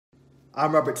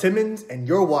I'm Robert Timmons, and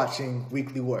you're watching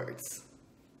Weekly Words.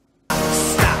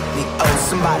 Stop me, oh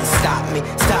somebody stop me,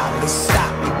 stop me,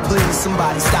 stop me, please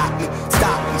somebody stop me,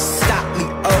 stop me,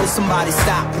 oh somebody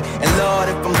stop me, and Lord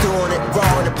if I'm doing it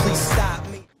wrong, then please stop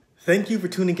me. Thank you for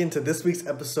tuning in to this week's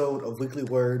episode of Weekly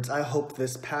Words. I hope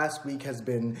this past week has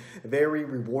been very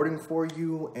rewarding for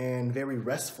you and very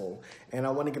restful. And I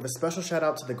want to give a special shout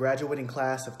out to the graduating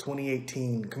class of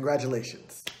 2018.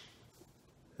 Congratulations.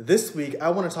 This week,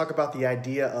 I want to talk about the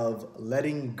idea of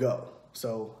letting go.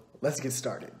 So let's get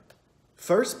started.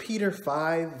 1 Peter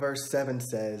 5 verse 7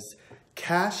 says,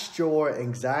 "Cast your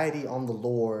anxiety on the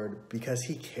Lord because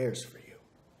he cares for you."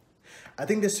 I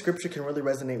think this scripture can really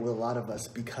resonate with a lot of us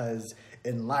because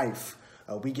in life,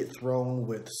 we get thrown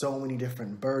with so many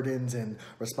different burdens and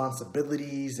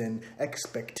responsibilities and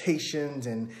expectations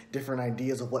and different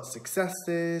ideas of what success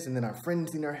is. And then our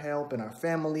friends need our help and our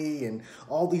family and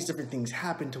all these different things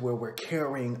happen to where we're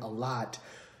carrying a lot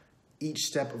each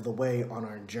step of the way on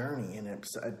our journey. And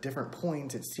at different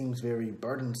points, it seems very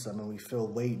burdensome and we feel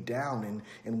weighed down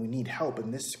and we need help.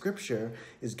 And this scripture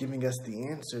is giving us the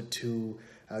answer to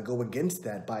go against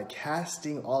that by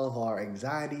casting all of our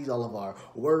anxieties, all of our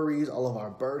worries, all of our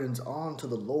burdens onto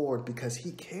the Lord because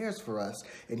he cares for us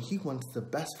and he wants the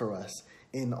best for us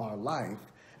in our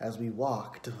life as we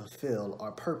walk to fulfill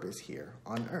our purpose here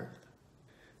on earth.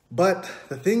 But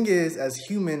the thing is, as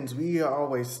humans, we are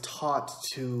always taught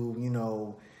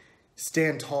to,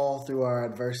 stand tall through our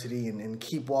adversity and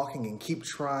keep walking and keep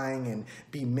trying and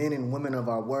be men and women of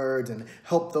our words and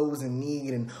help those in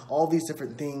need and all these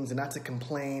different things and not to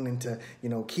complain and to,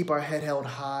 keep our head held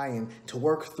high and to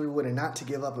work through it and not to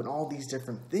give up and all these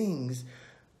different things.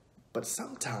 But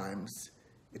sometimes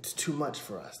it's too much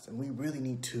for us and we really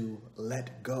need to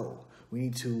let go. We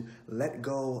need to let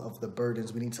go of the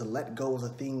burdens. We need to let go of the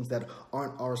things that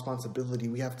aren't our responsibility.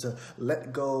 We have to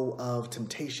let go of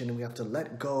temptation and we have to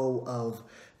let go of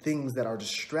things that are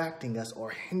distracting us or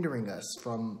hindering us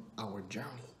from our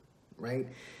journey, right?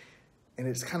 And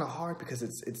it's kind of hard because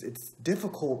it's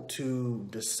difficult to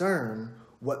discern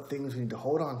what things we need to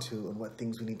hold on to and what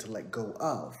things we need to let go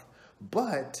of.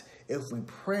 But if we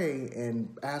pray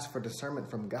and ask for discernment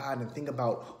from God and think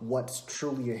about what's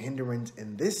truly a hindrance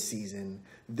in this season,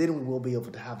 then we will be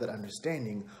able to have that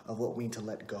understanding of what we need to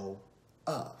let go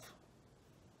of.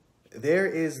 There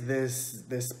is this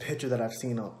picture that I've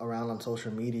seen around on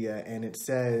social media, and it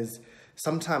says,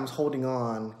 sometimes holding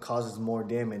on causes more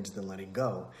damage than letting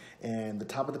go. And the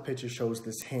top of the picture shows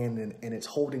this hand and it's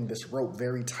holding this rope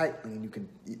very tightly. And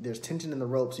there's tension in the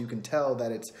rope, so you can tell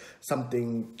that it's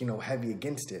something, heavy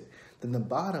against it. Then the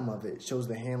bottom of it shows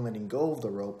the hand letting go of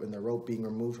the rope and the rope being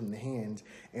removed from the hand.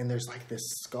 And there's like this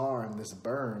scar and this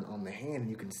burn on the hand. And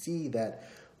you can see that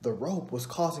the rope was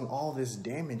causing all this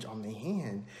damage on the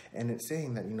hand. And it's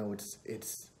saying that,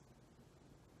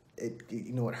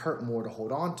 it hurt more to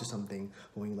hold on to something.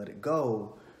 When you let it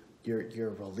go, you're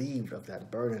relieved of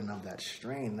that burden and of that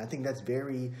strain. And I think that's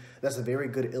a very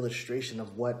good illustration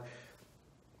of what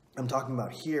I'm talking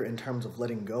about here in terms of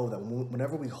letting go, that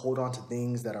whenever we hold on to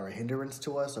things that are a hindrance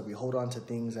to us, or we hold on to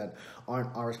things that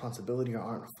aren't our responsibility or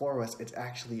aren't for us, it's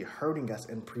actually hurting us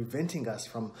and preventing us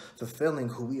from fulfilling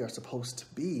who we are supposed to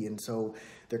be. And so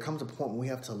there comes a point when we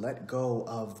have to let go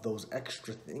of those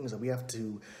extra things, and we have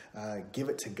to give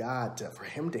it to God for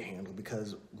him to handle,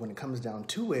 because when it comes down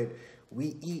to it,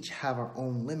 we each have our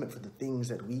own limit for the things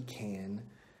that we can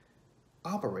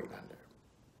operate under.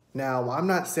 Now, I'm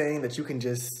not saying that you can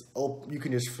just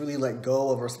freely let go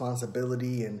of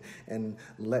responsibility and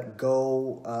let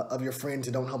go of your friends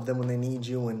and don't help them when they need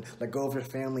you, and let go of your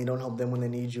family and don't help them when they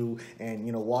need you, and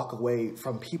walk away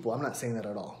from people. I'm not saying that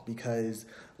at all, because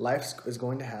life is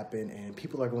going to happen and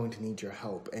people are going to need your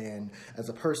help. And as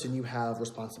a person, you have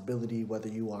responsibility, whether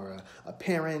you are a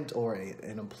parent or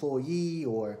an employee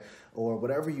or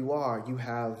whatever you are, you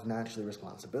have naturally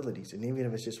responsibilities. And even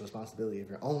if it's just responsibility of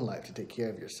your own life to take care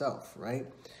of yourself, right?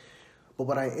 But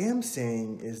what I am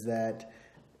saying is that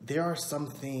there are some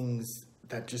things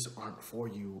that just aren't for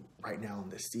you right now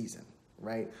in this season,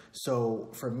 right? So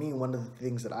for me, one of the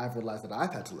things that I've realized that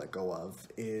I've had to let go of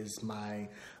is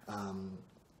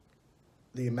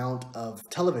the amount of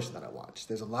television that I watch.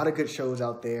 There's a lot of good shows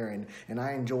out there, and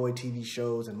I enjoy TV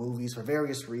shows and movies for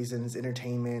various reasons,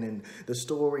 entertainment and the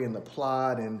story and the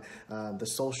plot and the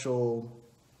social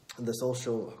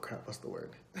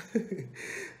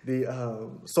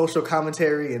social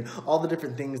commentary and all the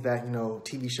different things that,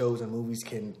 TV shows and movies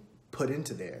can put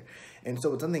into there. And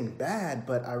so it's nothing bad,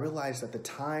 but I realized that the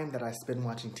time that I spend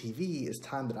watching TV is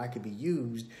time that I could be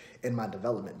used in my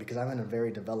development, because I'm in a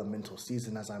very developmental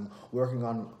season as I'm working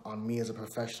on me as a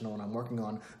professional, and I'm working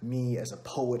on me as a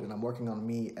poet, and I'm working on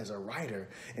me as a writer.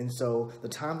 And so the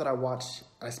time that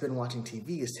I spend watching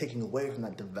TV is taking away from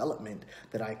that development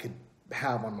that I could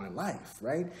have on my life,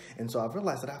 right? And so I've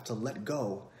realized that I have to let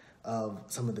go of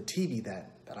some of the TV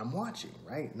that I'm watching,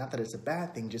 right? Not that it's a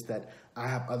bad thing, just that I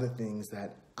have other things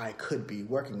that I could be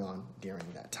working on during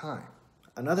that time.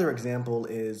 Another example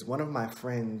is one of my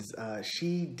friends,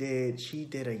 she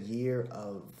did a year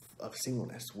of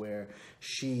singleness where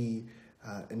she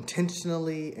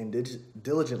intentionally and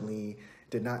diligently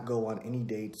did not go on any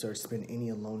dates or spend any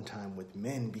alone time with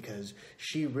men, because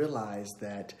she realized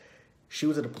that she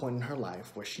was at a point in her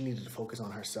life where she needed to focus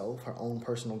on herself, her own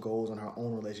personal goals, and her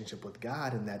own relationship with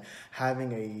God, and that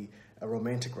having a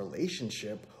romantic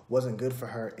relationship wasn't good for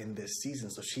her in this season.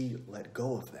 So she let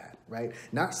go of that, right?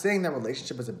 Not saying that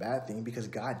relationship is a bad thing, because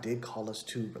God did call us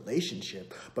to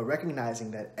relationship, but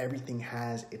recognizing that everything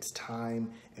has its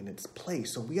time and its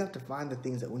place. So we have to find the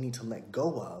things that we need to let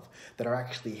go of that are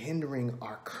actually hindering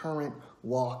our current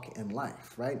walk in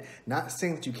life, right? Not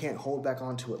saying that you can't hold back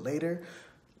onto it later,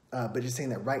 but just saying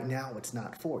that right now it's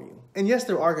not for you. And yes,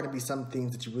 there are going to be some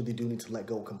things that you really do need to let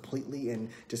go completely and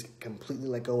just completely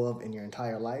let go of in your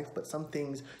entire life. But some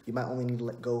things you might only need to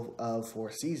let go of for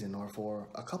a season or for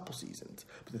a couple seasons.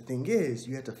 But the thing is,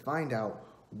 you have to find out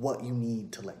what you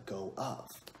need to let go of.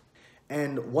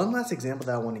 And one last example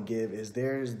that I want to give is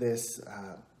there's this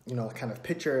kind of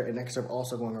picture, an excerpt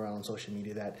also going around on social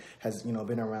media that has,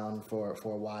 been around for a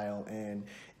while. And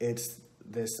it's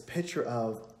this picture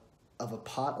of a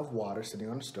pot of water sitting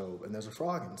on a stove, and there's a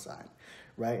frog inside,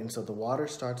 right? And so the water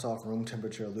starts off room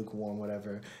temperature, lukewarm,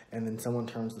 whatever, and then someone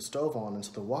turns the stove on, and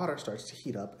so the water starts to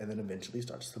heat up and then eventually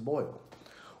starts to boil.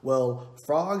 Well,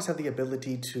 frogs have the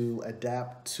ability to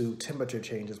adapt to temperature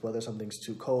changes, whether something's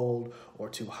too cold or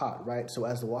too hot, right? So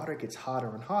as the water gets hotter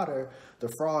and hotter, the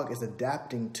frog is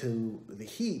adapting to the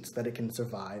heat so that it can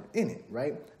survive in it,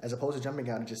 right? As opposed to jumping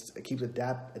out, it keeps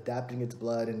adapting its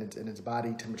blood and its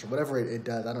body temperature, whatever it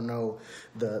does. I don't know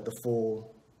the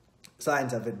full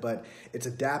science of it, but it's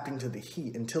adapting to the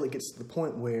heat until it gets to the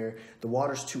point where the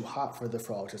water's too hot for the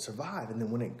frog to survive. And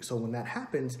then when that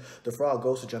happens, the frog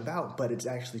goes to jump out, but it's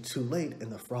actually too late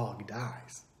and the frog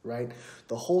dies, right?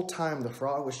 The whole time the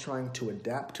frog was trying to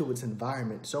adapt to its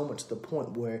environment, so much to the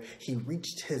point where he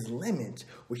reached his limit,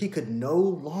 where he could no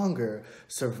longer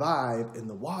survive in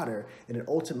the water, and it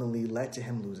ultimately led to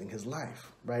him losing his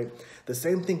life, right? The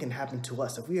same thing can happen to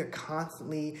us. If we are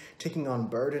constantly taking on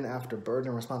burden after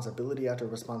burden, responsibility after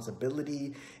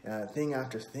responsibility, thing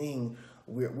after thing,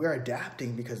 we're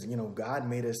adapting because, God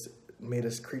made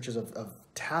us creatures of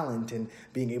talent and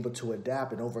being able to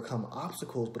adapt and overcome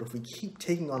obstacles. But if we keep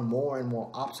taking on more and more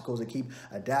obstacles and keep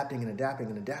adapting and adapting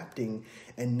and adapting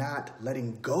and not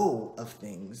letting go of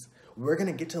things, we're going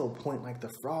to get to a point like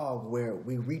the frog where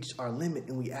we reach our limit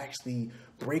and we actually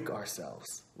break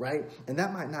ourselves, right? And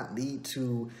that might not lead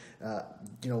to,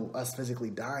 us physically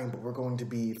dying, but we're going to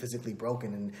be physically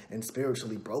broken and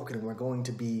spiritually broken, and we're going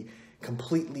to be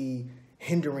completely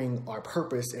hindering our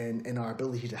purpose and our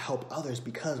ability to help others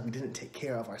because we didn't take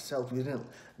care of ourselves.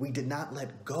 We did not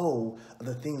let go of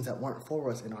the things that weren't for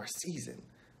us in our season.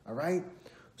 All right?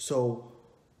 So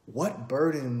what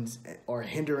burdens or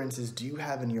hindrances do you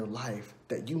have in your life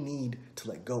that you need to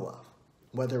let go of?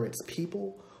 Whether it's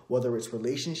people, whether it's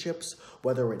relationships,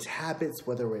 whether it's habits,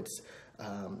 whether it's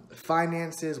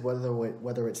finances,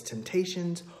 whether it's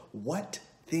temptations, what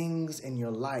things in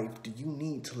your life do you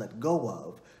need to let go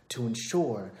of to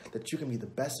ensure that you can be the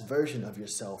best version of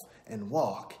yourself and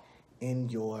walk in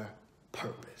your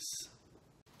purpose?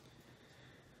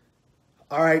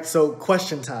 All right, so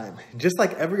question time. Just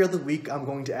like every other week, I'm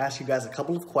going to ask you guys a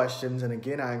couple of questions. And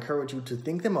again, I encourage you to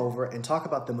think them over and talk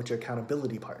about them with your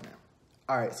accountability partner.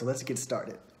 All right, so let's get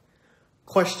started.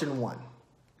 Question 1.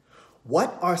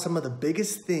 What are some of the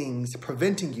biggest things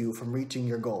preventing you from reaching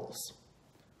your goals?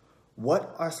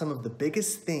 What are some of the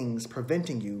biggest things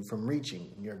preventing you from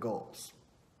reaching your goals?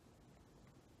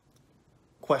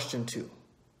 Question 2.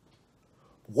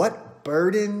 What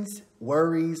burdens,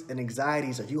 worries, and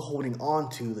anxieties are you holding on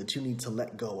to that you need to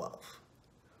let go of?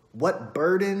 What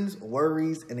burdens,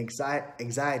 worries, and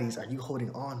anxieties are you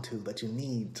holding on to that you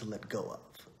need to let go of?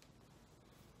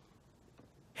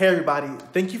 Hey everybody,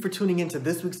 thank you for tuning in to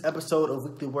this week's episode of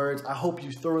Weekly Words. I hope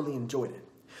you thoroughly enjoyed it.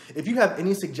 If you have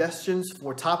any suggestions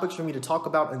for topics for me to talk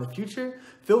about in the future,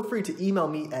 feel free to email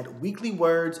me at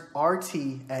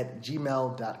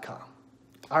weeklywordsrt@gmail.com.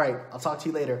 All right, I'll talk to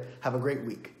you later. Have a great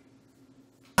week.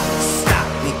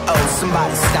 me, oh,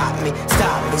 somebody stop me,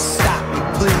 stop me, stop me,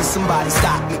 please, somebody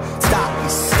stop me, stop me,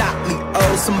 stop me,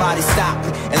 oh, somebody stop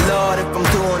me, and Lord, if I'm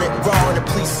doing it wrong, then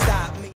please stop me.